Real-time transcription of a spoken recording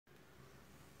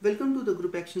Welcome to the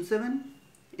group action 7.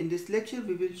 In this lecture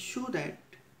we will show that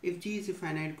if G is a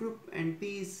finite group and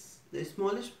P is the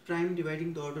smallest prime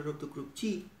dividing the order of the group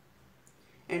G,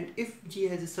 and if G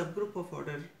has a subgroup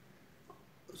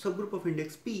of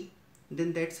index P,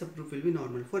 then that subgroup will be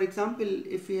normal. For example,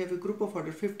 if we have a group of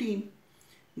order 15,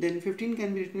 then 15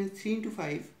 can be written as 3 into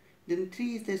 5, then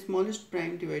 3 is the smallest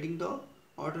prime dividing the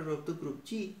order of the group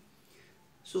G.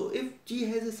 So if G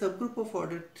has a subgroup of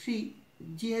order 3,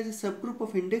 G has a subgroup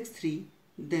of index 3,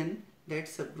 then that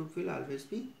subgroup will always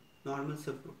be normal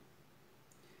subgroup.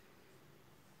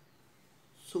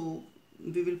 So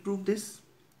we will prove this.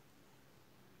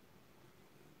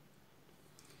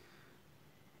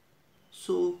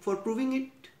 So for proving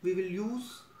it, we will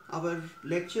use our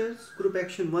lectures group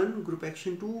action 1, group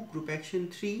action 2, group action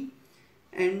 3,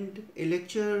 and a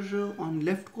lecture on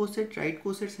left coset, right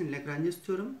cosets and Lagrange's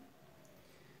theorem.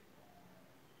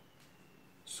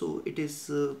 So it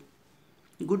is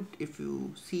good if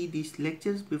you see these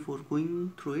lectures before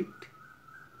going through it.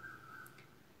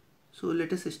 So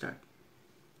let us start.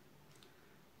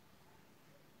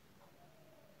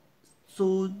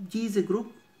 So G is a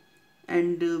group,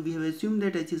 and we have assumed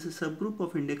that H is a subgroup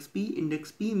of index P.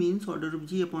 Index P means order of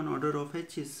G upon order of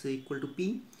H is equal to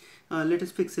P. Let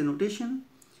us fix a notation.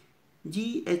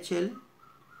 GHL,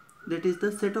 that is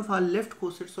the set of all left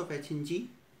cosets of H in G,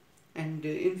 and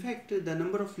in fact the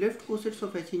number of left cosets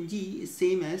of H in G is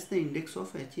same as the index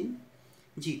of H in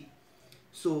G.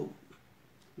 So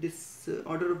this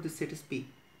order of this set is P.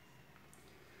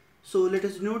 So let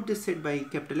us denote this set by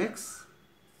capital X.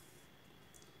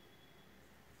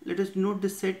 Let us denote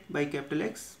this set by capital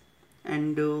X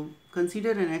and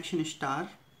consider an action star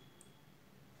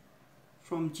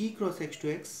from G cross X to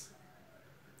X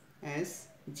as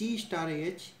G star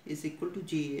AH is equal to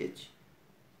JAH,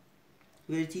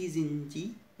 where G is in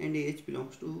G and AH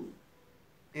belongs to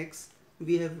X.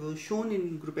 We have shown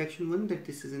in group action 1 that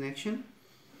this is an action,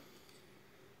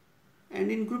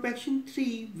 and in group action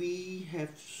 3 we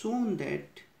have shown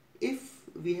that if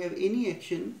we have any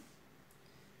action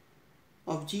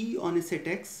of G on a set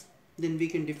X, then we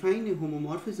can define a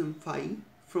homomorphism phi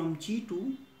from G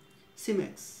to sim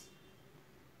X.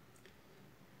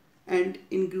 And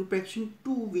in group action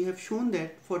 2 we have shown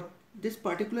that for this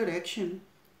particular action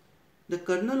the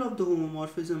kernel of the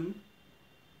homomorphism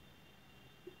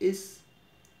is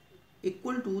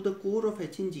equal to the core of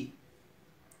H in G,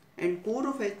 and core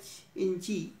of H in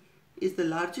G is the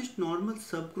largest normal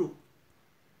subgroup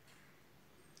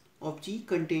of G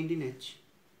contained in H.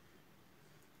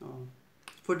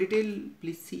 For detail,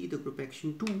 please see the group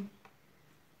action 2.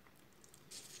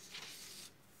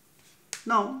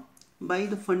 Now, by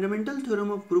the fundamental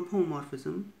theorem of group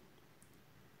homomorphism,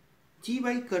 G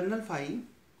by kernel phi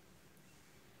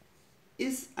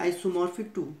is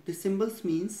isomorphic to, the symbols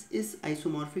means is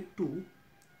isomorphic to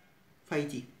phi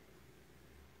G.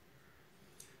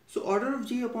 So order of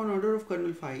G upon order of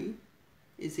kernel phi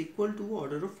is equal to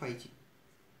order of phi G.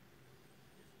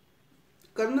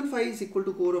 Kernel phi is equal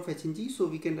to core of H in G, so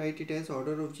we can write it as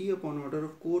order of G upon order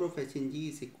of core of H in G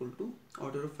is equal to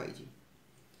order of phi G.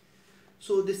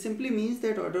 So this simply means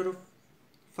that order of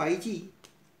phi G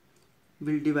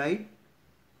will divide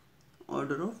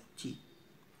order of G.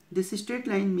 This straight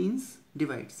line means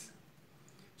divides.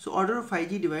 So order of phi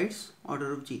G divides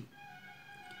order of G.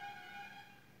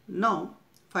 Now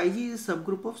phi G is a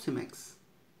subgroup of sim X.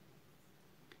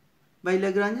 By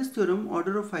Lagrange's theorem,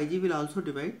 order of phi G will also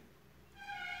divide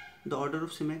the order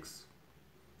of sim X,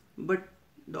 but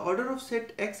the order of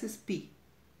set X is P,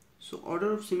 so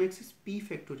order of sim X is P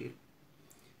factorial.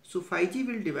 So phi G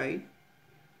will divide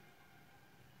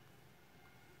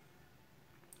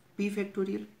P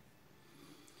factorial.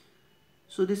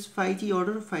 So this phi G,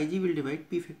 order of phi G will divide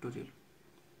P factorial.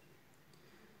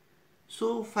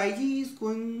 So phi G is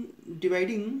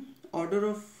dividing order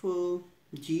of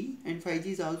G, and phi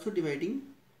G is also dividing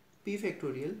P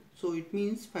factorial. So it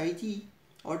means phi G,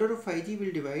 order of phi G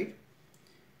will divide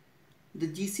the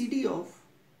GCD of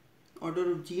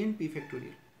order of G and P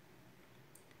factorial.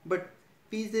 But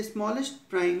P is the smallest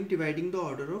prime dividing the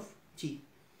order of G.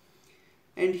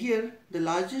 And here the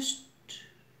largest,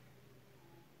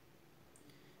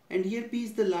 and here P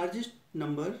is the largest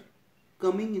number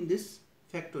coming in this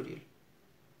factorial.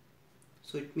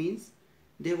 So it means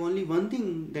they have only one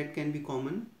thing that can be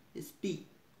common is P.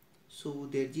 So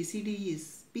their GCD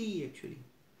is P actually.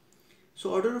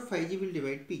 So order of phi G will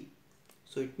divide P.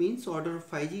 So it means order of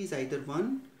phi G is either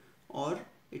 1 or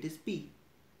it is P.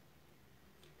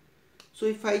 So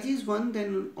if phi G is 1,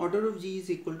 then order of G is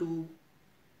equal to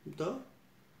the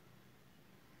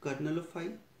kernel of phi,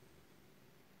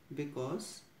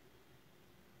 because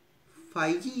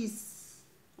phi G is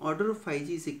order of phi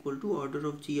g is equal to order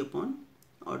of g upon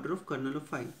order of kernel of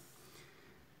phi.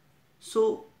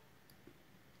 So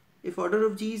if order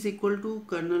of g is equal to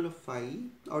kernel of phi,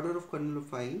 order of kernel of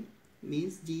phi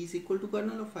means g is equal to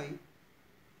kernel of phi,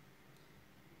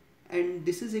 and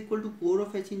this is equal to core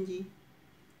of h in g.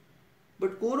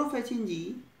 But core of h in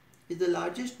g is the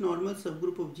largest normal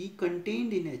subgroup of g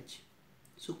contained in h.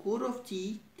 So core of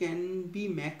g can be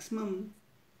maximum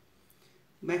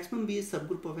be a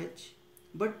subgroup of h,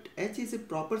 but h is a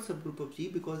proper subgroup of g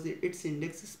because its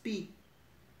index is p.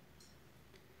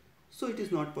 So it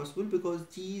is not possible because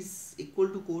g is equal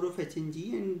to core of h in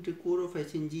g, and core of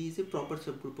h in g is a proper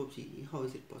subgroup of g. How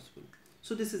is it possible?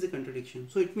 So this is a contradiction.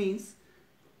 So it means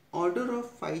order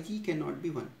of phi g cannot be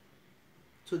 1.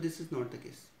 So this is not the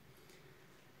case.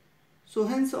 So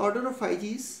hence order of phi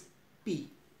g is p.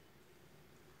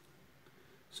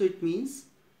 So it means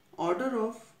order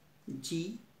of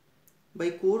g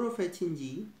by core of h in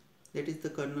g, that is the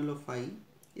kernel of phi,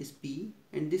 is p,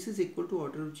 and this is equal to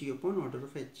order of g upon order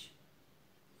of h.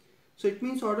 So it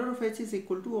means order of h is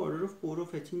equal to order of core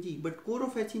of h in g, but core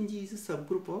of h in g is a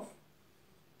subgroup of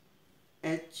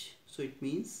h. So it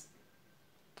means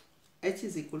h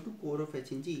is equal to core of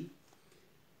h in g,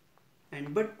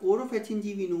 and but core of h in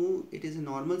g we know it is a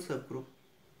normal subgroup.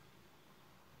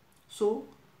 So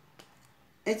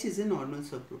h is a normal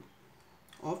subgroup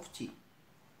of g.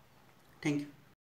 Thank you.